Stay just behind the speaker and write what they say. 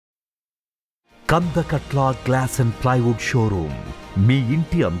Kandakatla glass and plywood showroom మీ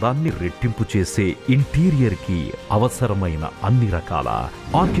ఇంటి అందాన్ని రెట్టింపు చేసే ఇంటీరియర్ కి అవసరమైన అన్ని రకాల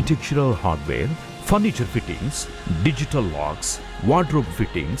architectural hardware, furniture fittings, digital lakhs, wardrobe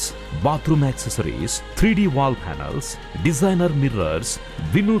fittings, bathroom accessories, 3D wall panels, designer mirrors,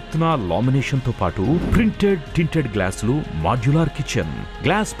 వినూత్న లామినేషన్ తో పాటు ప్రింటెడ్ టింటెడ్ గ్లాసులు, మాడ్యులర్ కిచెన్,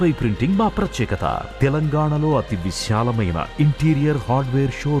 గ్లాస్ పై ప్రింటింగ్ మా ప్రత్యేకత. తెలంగాణలో అతి విశాలమైన ఇంటీరియర్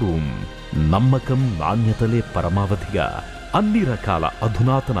హార్డ్వేర్ షోరూమ్. నమ్మకం, నాణ్యతలే పరమావధిగా అన్ని రకాల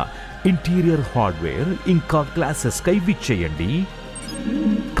అధునాతన ఇంటీరియర్ హార్డ్వేర్ ఇంకా గ్లాసెస్ కై విచ్చేయండి.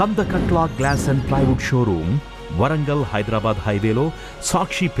 Kandakatla glass and plywood showroom Warangal Hyderabad హైవేలో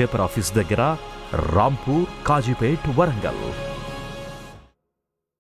సాక్షి పేపర్ ఆఫీస్ దగ్గర, రాంపూర్, కాజీపేట్, వరంగల్.